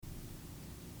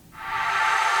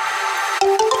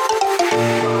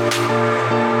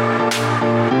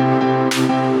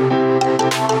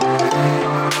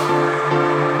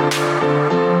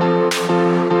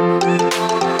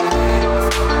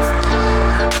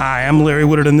Hi, I'm Larry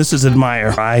Woodard, and this is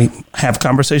Admire. I have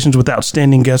conversations with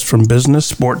outstanding guests from business,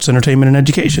 sports, entertainment, and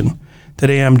education.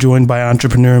 Today, I'm joined by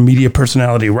entrepreneur, media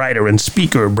personality, writer, and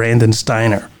speaker Brandon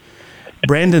Steiner.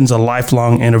 Brandon's a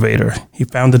lifelong innovator. He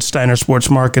founded Steiner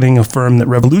Sports Marketing, a firm that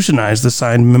revolutionized the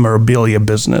signed memorabilia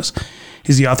business.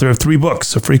 He's the author of 3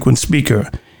 books, a frequent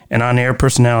speaker, an on-air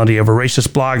personality, a voracious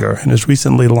blogger, and has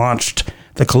recently launched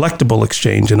The Collectible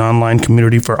Exchange, an online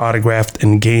community for autographed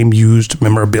and game-used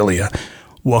memorabilia.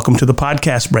 Welcome to the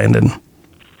podcast, Brandon.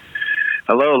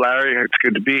 Hello, Larry. It's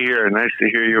good to be here. Nice to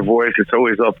hear your voice. It's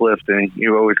always uplifting.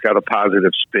 You've always got a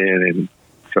positive spin, and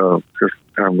so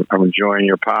I'm enjoying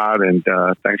your pod, and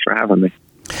thanks for having me.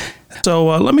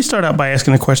 So let me start out by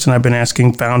asking a question I've been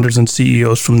asking founders and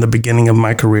CEOs from the beginning of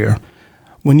my career.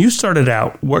 When you started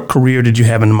out, what career did you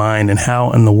have in mind, and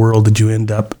how in the world did you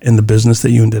end up in the business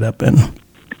that you ended up in?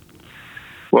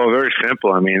 Well, very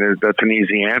simple. I mean, that's an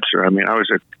easy answer. I mean, I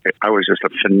was just a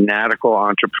fanatical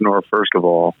entrepreneur, first of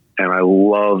all, and I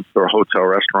loved the hotel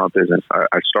restaurant business.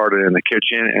 I started in the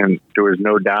kitchen, and there was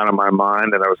no doubt in my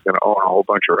mind that I was going to own a whole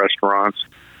bunch of restaurants.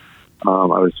 I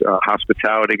was a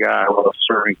hospitality guy. I love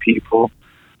serving people.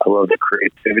 I love the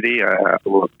creativity. I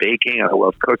love baking. I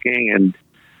love cooking, and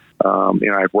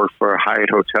I worked for Hyatt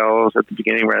Hotels at the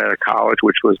beginning, right out of college,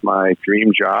 which was my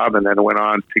dream job, and then I went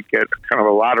on to get kind of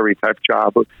a lottery-type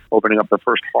job, opening up the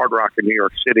first Hard Rock in New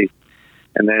York City.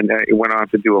 And then it went on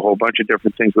to do a whole bunch of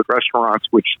different things with restaurants,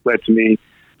 which led to me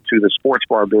to the sports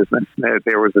bar business.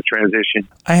 There was a transition.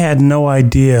 I had no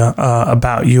idea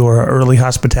about your early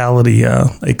hospitality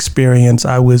experience.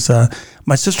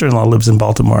 My sister-in-law lives in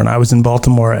Baltimore, and I was in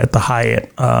Baltimore at the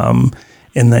Hyatt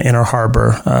in the Inner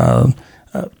Harbor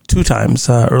 2 times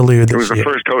earlier this year. It was the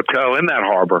first hotel in that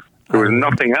harbor. There was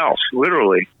nothing else.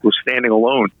 Literally, it was standing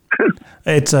alone.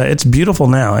 It's beautiful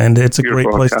now, and it's a great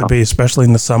place to be, especially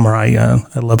in the summer. I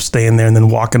love staying there and then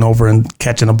walking over and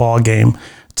catching a ball game.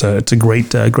 It's a great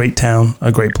town,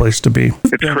 a great place to be.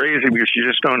 It's crazy because you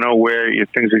just don't know where your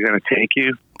things are going to take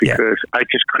you. Because I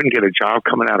just couldn't get a job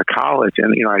coming out of college,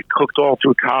 and I cooked all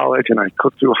through college, and I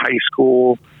cooked through high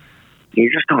school. You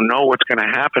just don't know what's going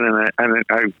to happen.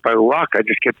 And by luck, I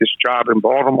just get this job in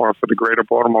Baltimore for the Greater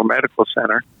Baltimore Medical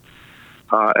Center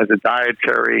as a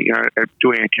dietary,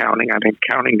 doing accounting. I had an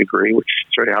accounting degree, which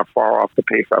shows you how far off the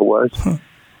pace I was. Huh.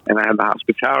 And I had the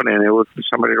hospitality, and they looked for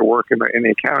somebody to work in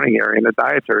the accounting area, in the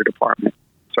dietary department.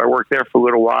 So I worked there for a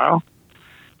little while.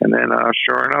 And then,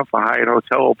 sure enough, a Hyatt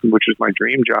Hotel opened, which was my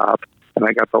dream job. And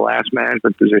I got the last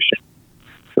management position.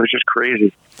 So it's just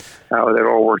crazy how that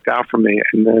all worked out for me.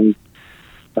 And then,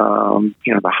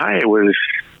 the Hyatt was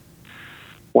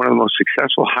one of the most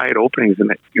successful Hyatt openings in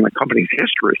the company's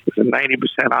history. It was a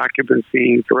 90%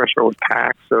 occupancy. The restaurant was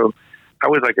packed. So I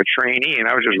was like a trainee, and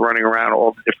I was just running around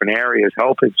all the different areas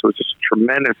helping. So it was just a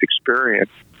tremendous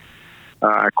experience.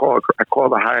 I call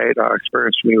the Hyatt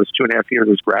experience for me was 2.5 years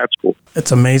was grad school.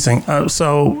 It's amazing.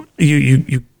 So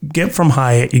you get from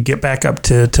Hyatt, you get back up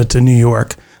to New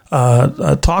York.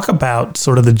 Talk about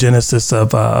sort of the genesis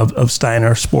of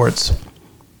Steiner Sports.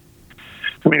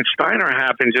 I mean, Steiner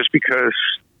happened just because,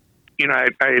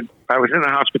 I was in the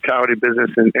hospitality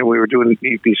business, and we were doing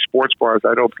these sports bars.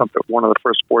 I'd opened up one of the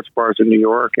first sports bars in New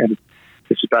York, and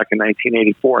this was back in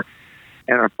 1984.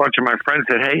 And a bunch of my friends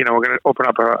said, hey, we're going to open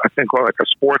up a thing called like a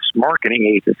sports marketing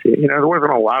agency. There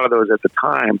wasn't a lot of those at the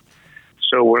time.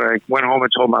 So when I went home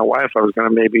and told my wife I was going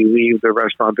to maybe leave the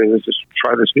restaurant business to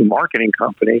try this new marketing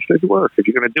company, she said, well, if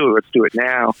you're going to do it, let's do it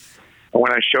now. And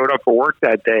when I showed up for work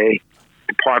that day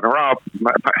to partner up,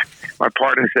 my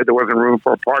partner said there wasn't room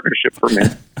for a partnership for me,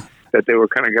 that they were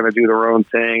kind of going to do their own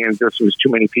thing, and there was too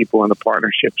many people in the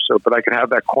partnership. So, but I could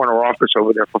have that corner office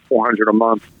over there for $400 a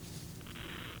month.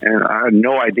 And I had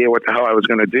no idea what the hell I was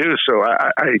going to do. So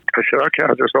I said, okay,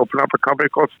 I'll just open up a company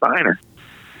called Steiner.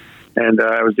 And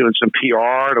I was doing some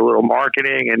PR, a little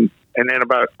marketing. And then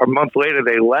about a month later,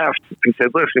 they left and said,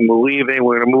 listen, we're leaving.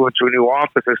 We're going to move into a new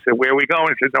office. I said, where are we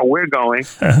going? He said, no, we're going.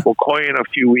 We'll call you in a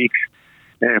few weeks.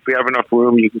 And if we have enough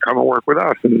room, you can come and work with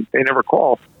us. And they never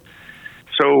called.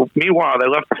 So meanwhile, they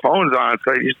left the phones on.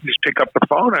 So I just pick up the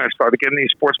phone, and I started getting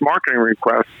these sports marketing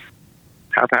requests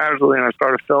haphazardly, and I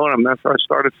started filling them. That's how I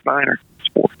started Steiner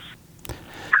Sports.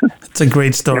 It's a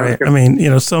great story. I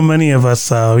mean, so many of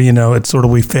us, it's sort of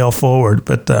we fail forward,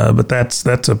 but that's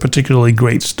a particularly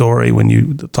great story when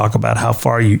you talk about how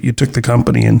far you took the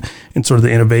company and sort of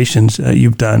the innovations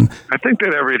you've done. I think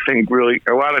that everything really,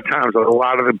 a lot of times, a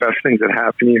lot of the best things that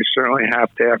happen, you certainly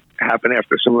have to happen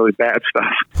after some really bad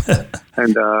stuff.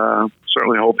 And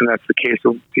certainly hoping that's the case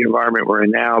of the environment we're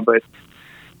in now. But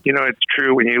it's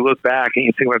true when you look back and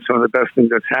you think about some of the best things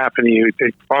that's happened to you,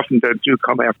 they often do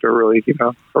come after a really,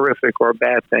 horrific or a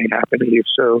bad thing happen to you.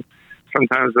 So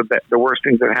sometimes the worst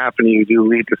things that happen to you do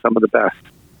lead to some of the best.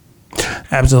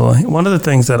 Absolutely. One of the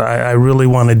things that I really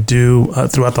want to do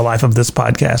throughout the life of this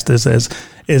podcast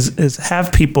is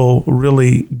have people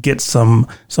really get some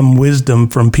wisdom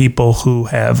from people who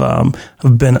have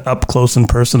been up close and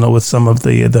personal with some of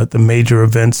the major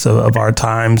events of our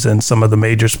times and some of the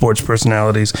major sports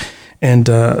personalities. And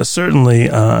certainly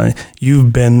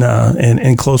you've been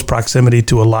in close proximity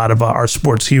to a lot of our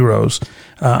sports heroes.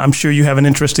 I'm sure you have an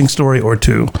interesting story or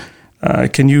two.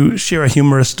 Can you share a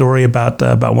humorous story about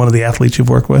one of the athletes you've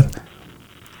worked with?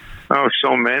 Oh,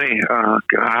 so many.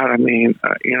 God, I mean,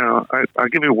 I'll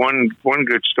give you one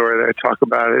good story that I talk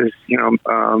about is, I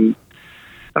don't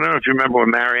know if you remember when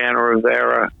Mariano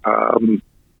Rivera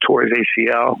tore his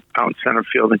ACL out in center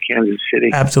field in Kansas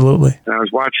City. Absolutely. And I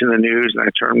was watching the news, and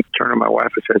I turned to my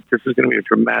wife and said, "This is going to be a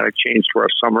dramatic change to our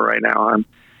summer right now."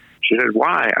 She said,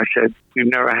 "Why?" I said, "We've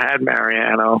never had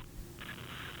Mariano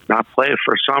not play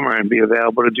for summer and be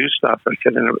available to do stuff." I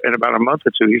said, in about a month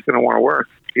or two, he's going to want to work.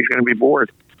 He's going to be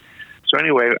bored. So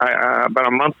anyway, about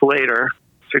a month later,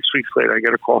 6 weeks later, I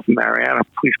get a call from Mariano.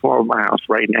 "Please come over to my house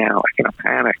right now." I get a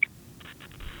panic.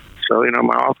 So,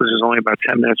 my office is only about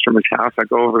 10 minutes from his house. I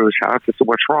go over to his house. I said,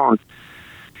 "What's wrong?"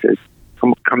 He says,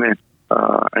 come in.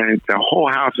 And the whole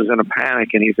house is in a panic,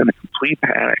 and he's in a complete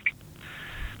panic.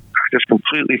 Just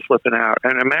completely flipping out.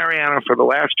 And Mariano, for the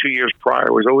last 2 years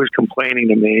prior, was always complaining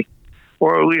to me,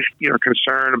 or at least,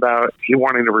 concerned about he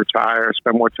wanting to retire,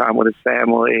 spend more time with his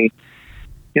family.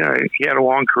 He had a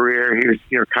long career. He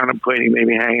was, contemplating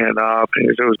maybe hanging it up, and he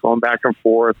was always going back and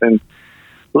forth and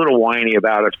a little whiny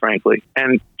about it, frankly.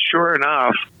 And sure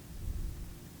enough,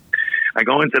 I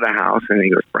go into the house, and he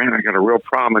goes, "Brand, I got a real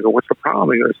problem." I go, "What's the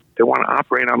problem?" He goes, "They want to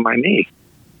operate on my knee."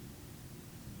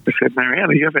 I said,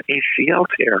 "Mariano, you have an ACL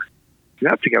tear. You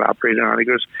have to get operated on." He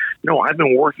goes, "No, I've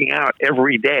been working out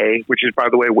every day," which is, by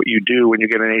the way, what you do when you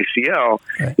get an ACL.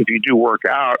 Right. If you do work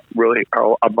out really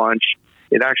a bunch,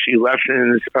 it actually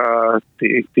lessens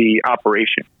the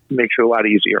operation, makes it a lot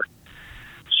easier.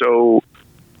 So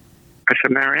I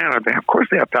said, "Mariano, of course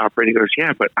they have to operate." He goes,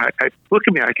 "Yeah, but I look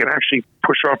at me. I can actually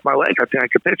push off my leg. I think I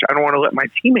could pitch. I don't want to let my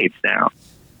teammates down.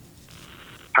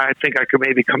 I think I could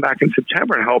maybe come back in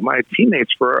September and help my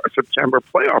teammates for a September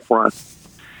playoff run."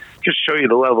 Just show you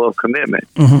the level of commitment.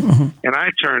 Mm-hmm. And I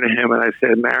turned to him and I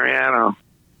said, "Mariano,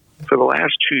 for the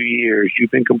last 2 years, you've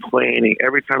been complaining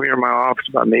every time you're in my office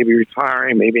about maybe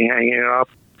retiring, maybe hanging it up.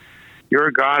 You're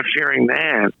a God-fearing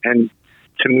man. And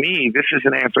to me, this is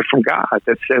an answer from God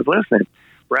that says, listen,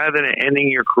 rather than ending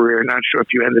your career, not sure if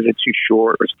you ended it too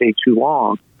short or stayed too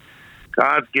long,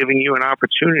 God's giving you an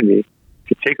opportunity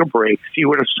to take a break, see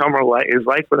what a summer is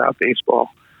like without baseball,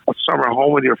 a summer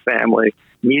home with your family,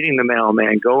 meeting the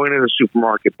mailman, going to the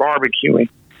supermarket, barbecuing.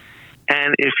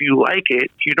 And if you like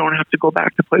it, you don't have to go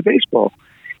back to play baseball.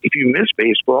 If you miss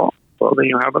baseball, well, then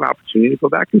you'll have an opportunity to go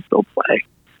back and still play."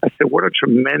 I said, what a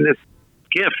tremendous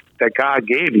gift that God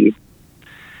gave you.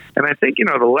 And I think,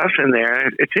 the lesson there,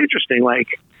 it's interesting,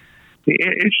 the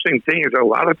interesting thing is a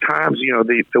lot of times,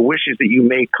 the wishes that you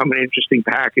make come in interesting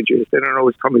packages. They don't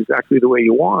always come exactly the way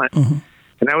you want. Mm-hmm.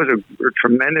 And that was a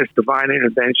tremendous divine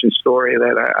intervention story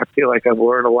that I feel like I've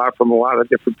learned a lot from a lot of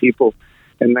different people.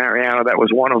 And Mariano, that was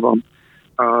one of them.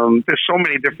 There's so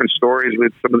many different stories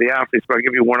with some of the athletes, but I'll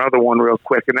give you one other one real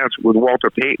quick, and that's with Walter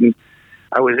Payton.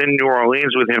 I was in New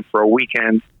Orleans with him for a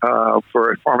weekend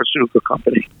for a pharmaceutical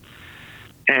company.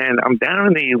 And I'm down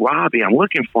in the lobby. I'm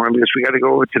looking for him because we got to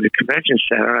go over to the convention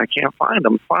center, and I can't find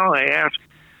him. Finally, I asked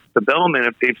the bellman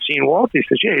if they've seen Walter. He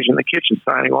says, "Yeah, he's in the kitchen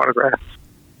signing autographs."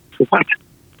 So what?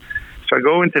 So I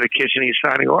go into the kitchen. He's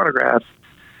signing autographs.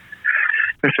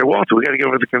 I said, "Walter, we got to go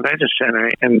over to the convention center."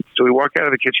 And so we walk out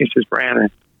of the kitchen. He says, "Brandon,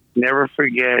 never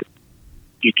forget.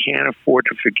 You can't afford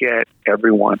to forget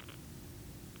everyone.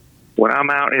 When I'm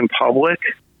out in public,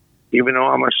 even though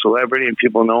I'm a celebrity and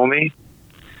people know me,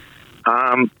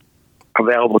 I'm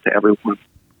available to everyone.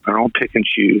 I don't pick and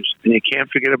choose. And you can't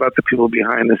forget about the people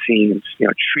behind the scenes.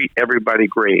 Treat everybody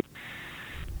great.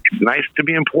 It's nice to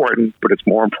be important, but it's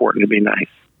more important to be nice.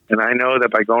 And I know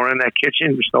that by going in that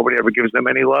kitchen, which nobody ever gives them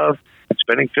any love, and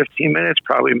spending 15 minutes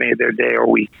probably made their day or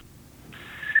week."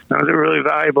 That was a really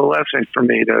valuable lesson for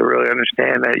me to really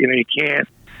understand that, you can't,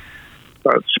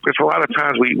 because a lot of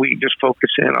times we just focus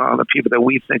in on the people that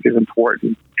we think is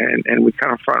important, and we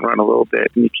kind of front run a little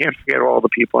bit, and you can't forget all the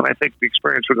people. And I think the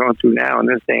experience we're going through now in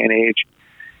this day and age,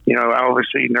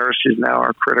 obviously nurses now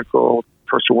are critical,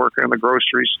 person working in the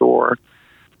grocery store,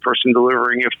 person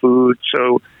delivering your food.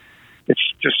 So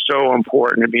it's just so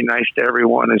important to be nice to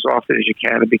everyone as often as you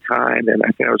can and be kind. And I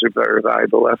think that was a very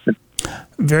valuable lesson.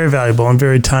 Very valuable and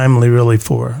very timely, really,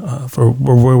 for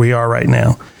where we are right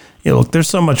now. Look, there's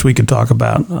so much we could talk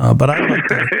about, but I'd like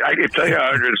to... I could tell you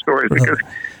 100 stories because,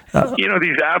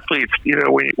 these athletes,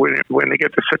 when they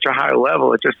get to such a high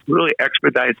level, it just really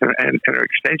expedites and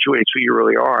accentuates who you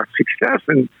really are. Success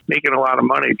and making a lot of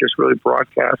money just really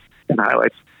broadcasts and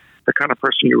highlights the kind of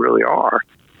person you really are.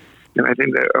 And I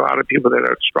think that a lot of people that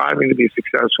are striving to be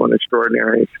successful and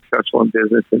extraordinary, successful in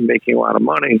business and making a lot of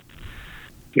money,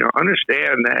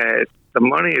 understand that the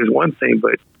money is one thing,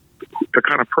 but the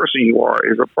kind of person you are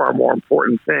is a far more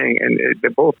important thing. And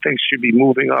both things should be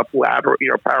moving up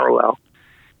parallel.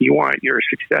 You want your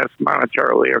success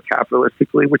monetarily or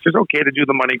capitalistically, which is okay to do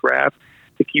the money grab,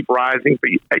 to keep rising, but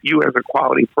you as a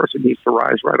quality person needs to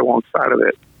rise right alongside of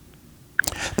it.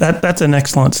 That's an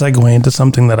excellent segue into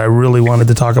something that I really wanted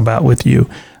to talk about with you.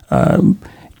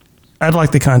 I'd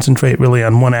like to concentrate really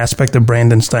on one aspect of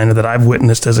Brandon Steiner that I've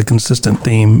witnessed as a consistent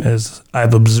theme as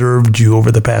I've observed you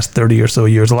over the past 30 or so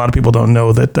years. A lot of people don't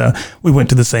know that we went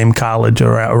to the same college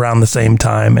or around the same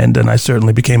time, and I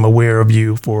certainly became aware of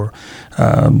you for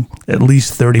at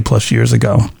least 30 plus years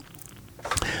ago.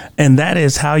 And that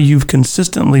is how you've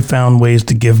consistently found ways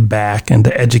to give back and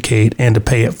to educate and to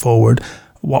pay it forward.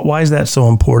 Why is that so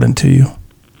important to you?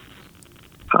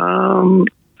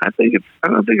 I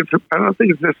don't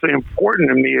think it's necessarily important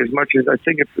to me as much as I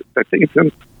think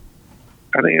it's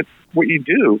what you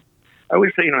do. I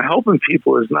always say, helping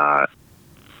people is not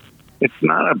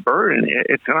a burden.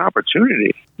 It's an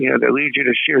opportunity, that leads you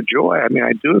to share joy. I mean,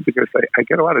 I do it because I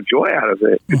get a lot of joy out of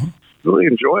it. Mm-hmm. It's really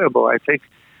enjoyable. I think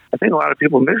a lot of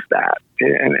people miss that,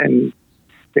 and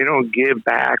they don't give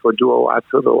back or do a lot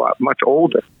till they're much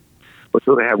older, or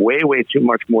till they have way, way too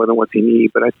much more than what they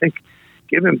need. But I think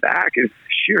giving back is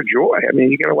sheer joy. I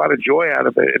mean, you get a lot of joy out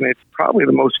of it, and it's probably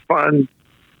the most fun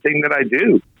thing that I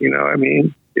do.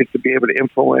 Is to be able to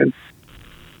influence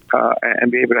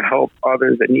and be able to help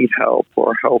others that need help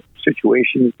or help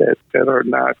situations that are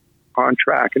not on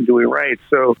track and doing right.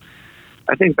 So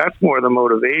I think that's more the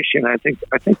motivation. I think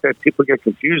that people get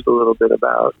confused a little bit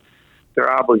about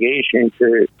their obligation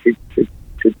to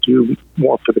do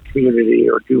more for the community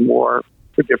or do more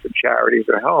for different charities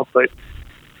or help.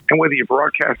 And whether you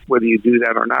broadcast, whether you do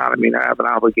that or not, I mean, I have an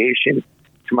obligation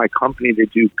to my company to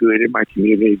do good and my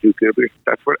community to do good, because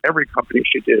that's what every company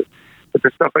should do. But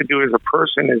the stuff I do as a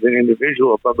person, as an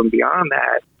individual, above and beyond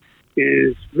that,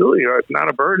 is really not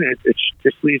a burden. It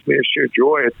just leaves me to share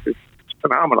joy. It's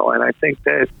phenomenal. And I think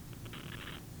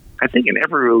in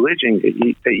every religion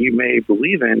that you may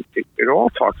believe in, it all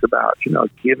talks about,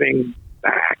 giving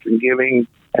back and giving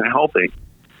and helping.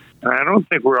 And I don't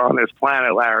think we're on this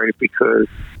planet, Larry, because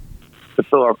to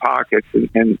fill our pockets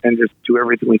and just do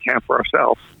everything we can for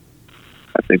ourselves.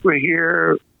 I think we're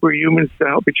humans to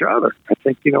help each other. I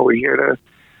think, we're here to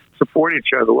support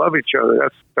each other, love each other.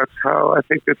 That's how I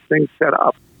think this thing's set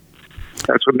up.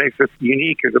 That's what makes us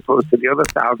unique as opposed to the other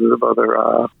thousands of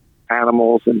other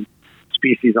animals and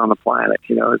species on the planet.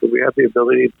 Is that we have the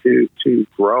ability to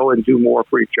grow and do more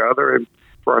for each other and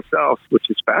for ourselves, which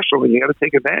is special, and you got to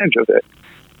take advantage of it.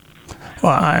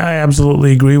 Well, I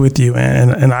absolutely agree with you,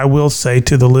 and I will say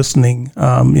to the listening,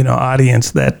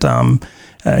 audience that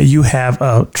you have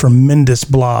a tremendous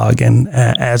blog, and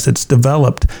as it's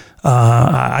developed,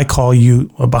 I call you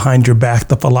behind your back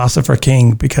the Philosopher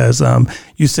King, because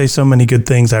you say so many good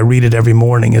things. I read it every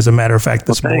morning. As a matter of fact,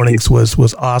 this morning's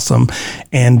was awesome.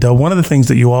 And one of the things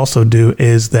that you also do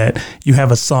is that you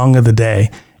have a song of the day,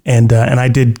 and I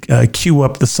did cue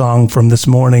up the song from this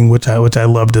morning, which I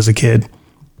loved as a kid.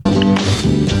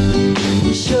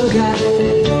 Sugar.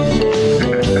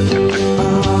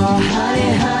 Oh,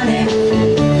 honey.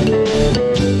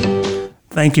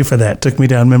 Thank you for that. Took me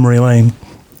down memory lane.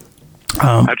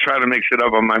 I try to mix it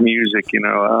up on my music,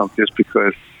 just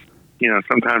because,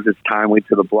 sometimes it's timely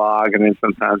to the blog, and then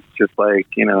sometimes it's just like,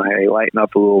 hey, lighten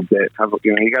up a little bit.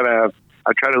 You gotta have.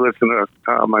 I try to listen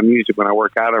to my music when I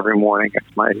work out every morning.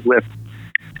 It's my lift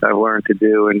that I've learned to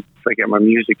do, and so I get my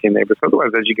music in there. But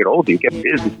otherwise, as you get older, you get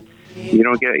busy. You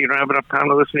don't have enough time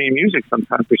to listen to your music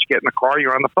sometimes. But you get in the car,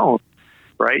 you're on the phone,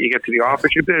 right? You get to the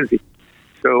office, you're busy.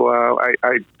 So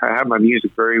I have my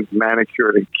music very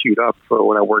manicured and queued up for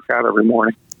when I work out every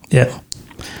morning. Yeah,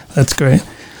 that's great.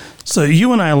 So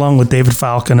you and I, along with David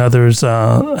Falk and others,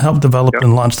 helped develop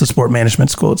and launch the Sport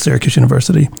Management School at Syracuse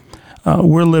University.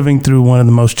 We're living through one of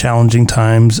the most challenging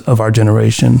times of our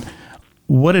generation.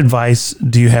 What advice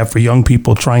do you have for young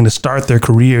people trying to start their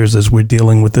careers as we're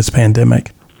dealing with this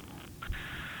pandemic?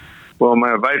 Well,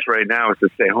 my advice right now is to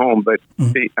stay home. But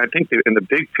I think that in the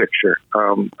big picture,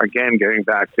 again, getting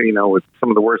back to, with some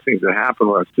of the worst things that happen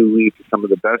to us do lead to some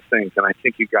of the best things. And I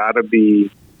think you got to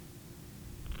be,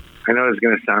 I know it's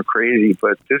going to sound crazy,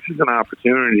 but this is an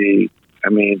opportunity. I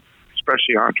mean,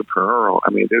 especially entrepreneurial. I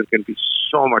mean, there's going to be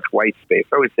so much white space.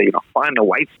 I always say, find the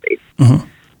white space. Mm-hmm.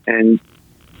 And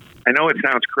I know it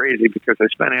sounds crazy because I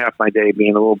spend half my day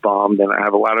being a little bummed and I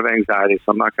have a lot of anxiety.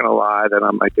 So I'm not going to lie that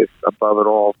I'm like this above it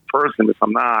all person, but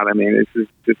I'm not. I mean, this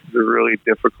is a really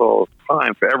difficult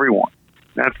time for everyone.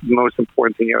 That's the most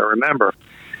important thing you got to remember.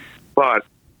 But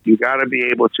you got to be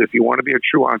able to, if you want to be a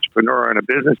true entrepreneur and a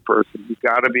business person, you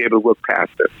got to be able to look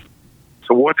past this.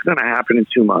 So what's going to happen in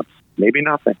 2 months? Maybe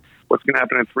nothing. What's going to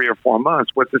happen in 3 or 4 months?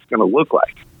 What's this going to look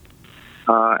like?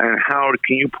 And how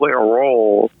can you play a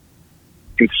role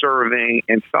in serving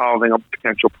and solving a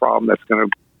potential problem that's going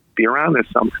to be around this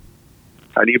summer?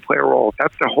 How do you play a role?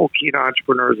 That's the whole key to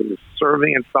entrepreneurship, is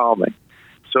serving and solving.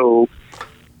 So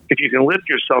if you can lift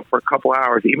yourself for a couple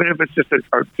hours, even if it's just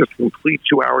a complete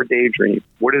 2-hour daydream,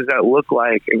 what does that look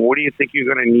like? And what do you think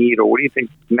you're going to need? Or what do you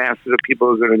think masses of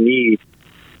people are going to need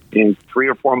in 3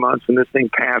 or 4 months when this thing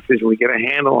passes and we get a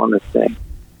handle on this thing?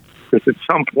 Because at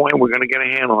some point we're going to get a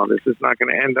handle on this. It's not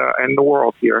going to end the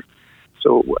world here.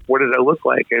 So what does that look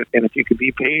like? And if you could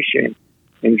be patient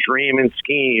and dream and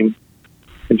scheme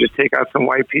and just take out some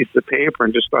white pieces of paper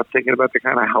and just start thinking about the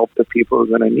kind of help that people are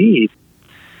going to need,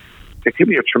 it could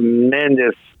be a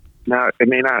tremendous, now it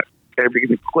may not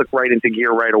everything click right into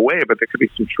gear right away, but there could be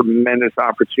some tremendous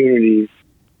opportunities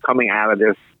coming out of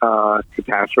this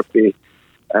catastrophe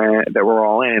that we're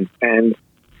all in. And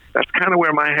that's kind of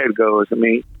where my head goes. I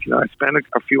mean, I spend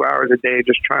a few hours a day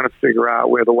just trying to figure out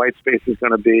where the white space is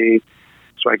going to be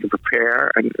so I can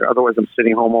prepare. And otherwise I'm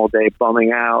sitting home all day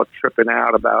bumming out, tripping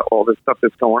out about all this stuff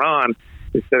that's going on,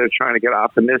 instead of trying to get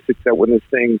optimistic that when this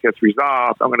thing gets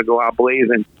resolved, I'm going to go out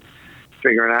blazing,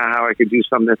 figuring out how I could do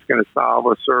something that's going to solve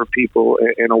or serve people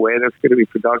in a way that's going to be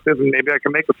productive, and maybe I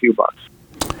can make a few bucks.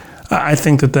 I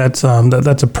think that's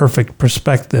a perfect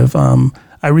perspective.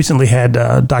 I recently had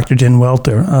Dr. Jen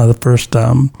Welter, the first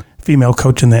female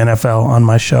coach in the NFL, on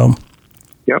my show.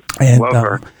 Yep, and, love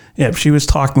her. Yeah, she was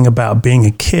talking about being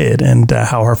a kid and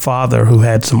how her father, who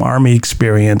had some Army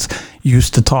experience,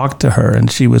 used to talk to her. And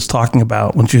she was talking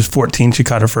about when she was 14, she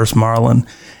caught her first marlin.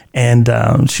 And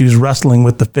she was wrestling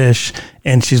with the fish,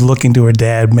 and she's looking to her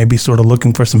dad, maybe sort of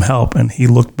looking for some help. And he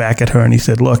looked back at her and he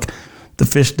said, "Look, the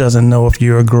fish doesn't know if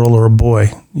you're a girl or a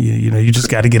boy. You just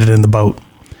got to get it in the boat."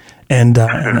 And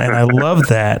I love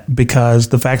that, because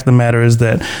the fact of the matter is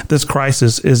that this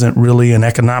crisis isn't really an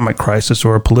economic crisis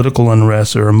or a political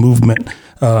unrest or a movement,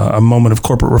 a moment of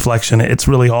corporate reflection. It's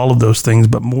really all of those things.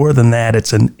 But more than that,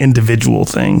 it's an individual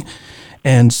thing.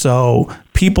 And so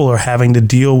people are having to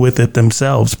deal with it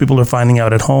themselves. People are finding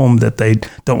out at home that they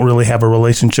don't really have a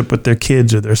relationship with their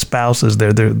kids or their spouses.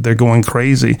 They're going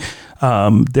crazy.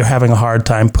 They're having a hard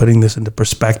time putting this into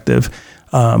perspective.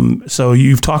 So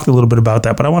you've talked a little bit about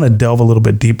that, but I want to delve a little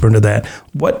bit deeper into that.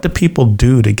 What do people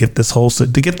do to get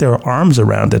to get their arms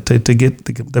around it, to get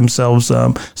themselves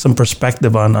some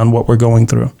perspective on what we're going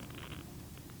through?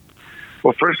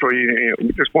 Well, first of all,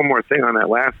 just one more thing on that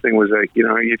last thing was that,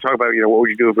 you talk about, what would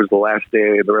you do if it was the last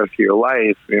day of the rest of your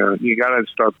life? You got to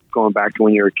start going back to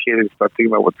when you were a kid and start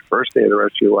thinking about what the first day of the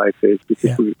rest of your life is,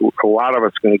 because a lot of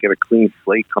us are going to get a clean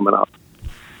slate coming up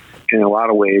in a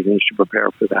lot of ways, and you should prepare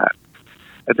for that.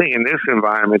 I think in this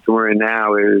environment that we're in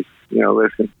now is,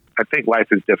 listen, I think life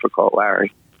is difficult,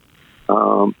 Larry.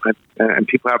 And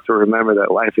people have to remember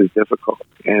that life is difficult,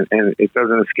 and it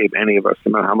doesn't escape any of us,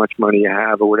 no matter how much money you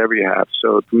have or whatever you have.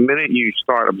 So the minute you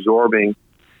start absorbing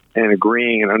and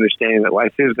agreeing and understanding that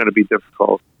life is going to be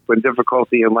difficult, when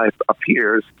difficulty in life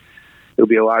appears, it'll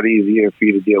be a lot easier for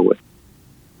you to deal with.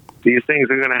 These things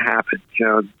are going to happen,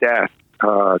 death,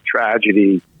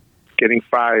 tragedy, getting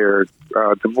fired,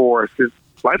 divorce.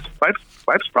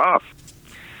 Life's tough.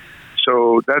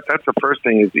 So that's the first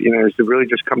thing is to really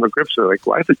just come to grips with, like,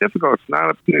 life is difficult.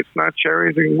 It's not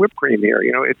cherries and whipped cream here.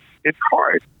 It's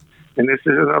hard, and this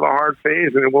is another hard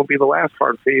phase, and it won't be the last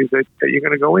hard phase that you're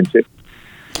going to go into.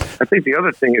 I think the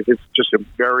other thing is it's just a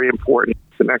very important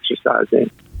some exercise in.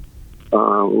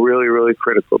 Really, really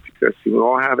critical, because we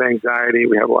all have anxiety.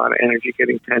 We have a lot of energy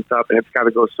getting pent up, and it's got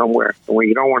to go somewhere. And what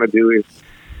you don't want to do is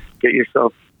get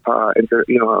yourself into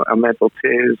a mental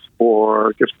tiz,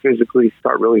 or just physically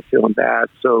start really feeling bad.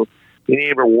 So being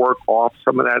able to work off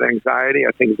some of that anxiety,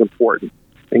 I think, is important.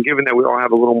 And given that we all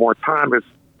have a little more time,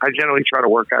 I generally try to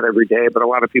work out every day, but a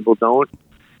lot of people don't.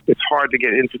 It's hard to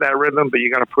get into that rhythm, but you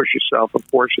got to push yourself and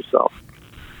force yourself.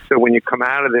 So when you come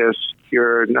out of this,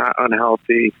 you're not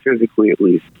unhealthy, physically at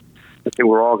least.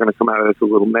 going to come out of this a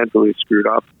little mentally screwed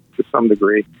up to some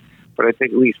degree. But I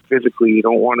think at least physically, you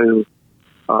don't want to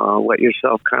let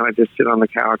yourself kind of just sit on the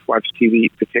couch, watch TV,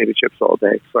 eat potato chips all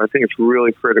day. So I think it's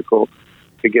really critical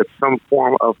to get some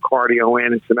form of cardio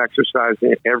in and some exercise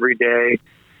in every day,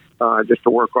 just to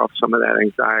work off some of that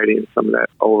anxiety and some of that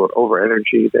over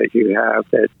energy that you have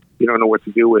that you don't know what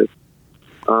to do with.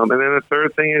 And then the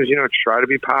third thing is, try to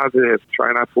be positive.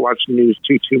 Try not to watch the news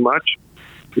too much,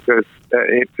 because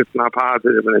it's just not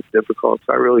positive and it's difficult.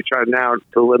 So I really try now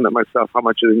to limit myself how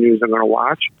much of the news I'm going to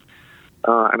watch.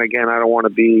 And again, I don't want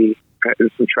to be,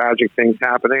 there's some tragic things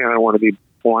happening. I don't want to be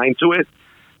blind to it.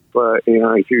 But,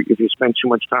 if you spend too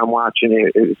much time watching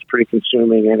it, it's pretty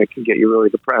consuming and it can get you really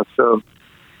depressed. So,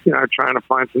 I'm trying to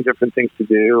find some different things to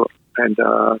do. And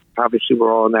obviously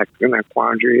we're all in that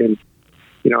quandary. And,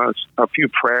 a few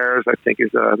prayers I think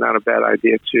is not a bad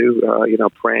idea too,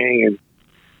 praying. And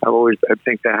I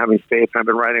think that having faith, I've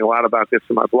been writing a lot about this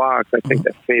in my blogs. I think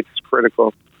that faith is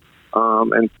critical.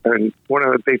 And one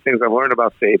of the big things I've learned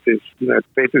about faith is,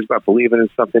 faith is about believing in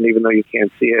something even though you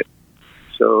can't see it.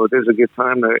 So there's a good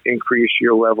time to increase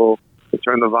your level, to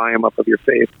turn the volume up of your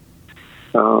faith.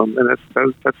 And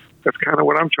that's kind of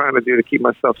what I'm trying to do to keep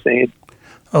myself sane.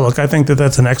 Oh, look, I think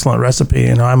that's an excellent recipe.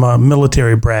 I'm a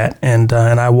military brat, and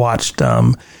I watched,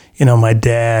 my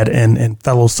dad and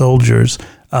fellow soldiers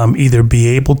either be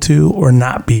able to or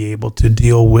not be able to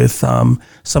deal with some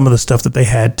of the stuff that they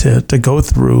had to go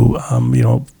through,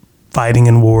 fighting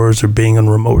in wars or being on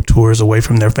remote tours away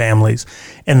from their families.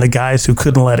 And the guys who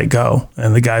couldn't let it go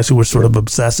and the guys who were sort of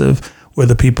obsessive were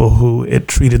the people who it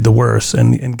treated the worst,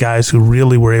 and guys who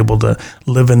really were able to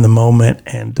live in the moment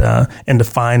and to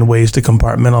find ways to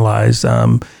compartmentalize.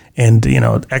 And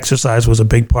exercise was a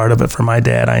big part of it for my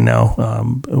dad. I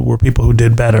know were people who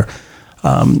did better.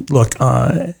 Look,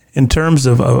 in terms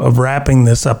of wrapping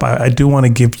this up, I do want to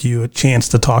give you a chance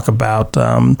to talk about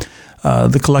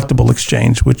the Collectible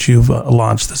Exchange, which you've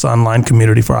launched, this online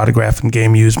community for autograph and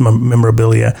game used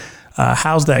memorabilia.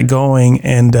 How's that going,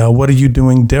 and what are you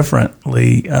doing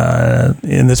differently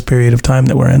in this period of time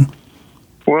that we're in?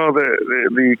 Well,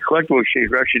 the Collectible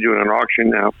Exchange, we're actually doing an auction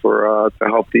now for to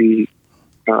help the,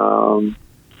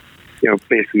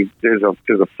 basically there's a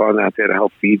fund out there to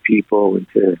help feed people and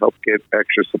to help get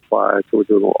extra supplies. So we're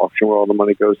doing an auction where all the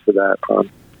money goes to that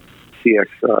on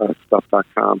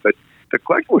cxstuff.com. But the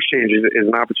Collectible Exchange is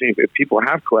an opportunity. If people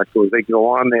have collectibles, they can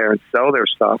go on there and sell their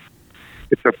stuff.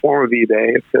 It's a form of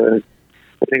eBay. It's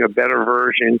I think a better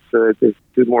version. So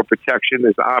there's more protection.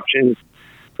 There's options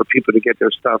for people to get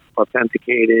their stuff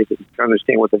authenticated and to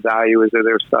understand what the value is of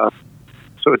their stuff.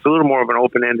 So it's a little more of an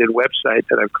open-ended website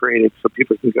that I've created so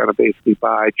people can kind of basically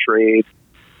buy, trade,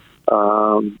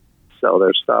 sell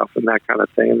their stuff and that kind of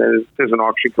thing. And there's an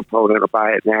auction component or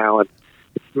buy it now. And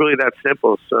it's really that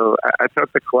simple. So I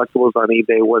thought the collectibles on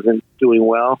eBay wasn't doing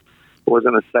well. It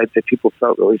wasn't a site that people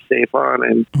felt really safe on,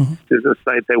 and there's a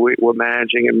site that we're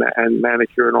managing and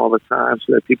manicuring all the time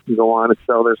so that people can go on and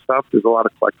sell their stuff. There's a lot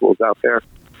of collectibles out there.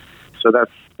 So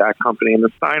that's that company. And the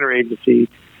Steiner Agency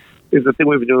is the thing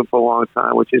we've been doing for a long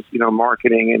time, which is,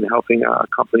 marketing and helping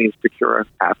companies procure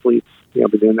athletes. Been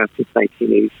doing that since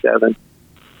 1987.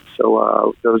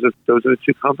 So those are the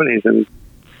two companies, and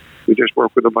we just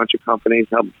work with a bunch of companies,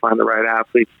 help them find the right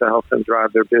athletes to help them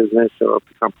drive their business or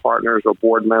become partners or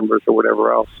board members or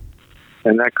whatever else.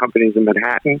 And that company's in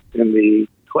Manhattan, and the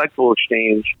Collectible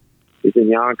Exchange is in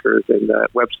Yonkers. And that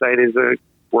website is a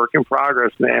work in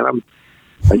progress, man.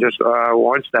 I just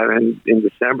launched that in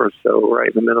December, so right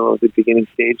in the middle of the beginning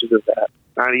stages of that.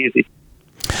 Not easy.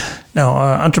 No,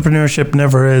 entrepreneurship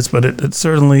never is, but it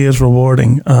certainly is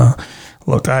rewarding.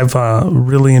 Look, I've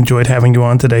really enjoyed having you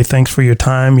on today. Thanks for your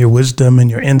time, your wisdom, and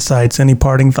your insights. Any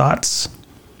parting thoughts?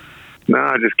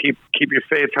 No, just keep your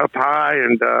faith up high,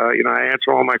 and I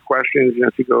answer all my questions.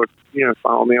 If you go,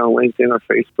 follow me on LinkedIn or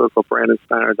Facebook or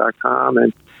BrandonSteiner.com.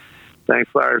 And thanks,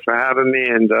 Larry, for having me.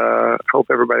 And hope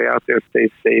everybody out there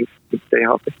stays safe and stay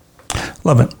healthy.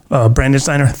 Love it, Brandon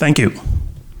Steiner. Thank you.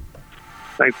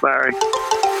 Thanks, Larry.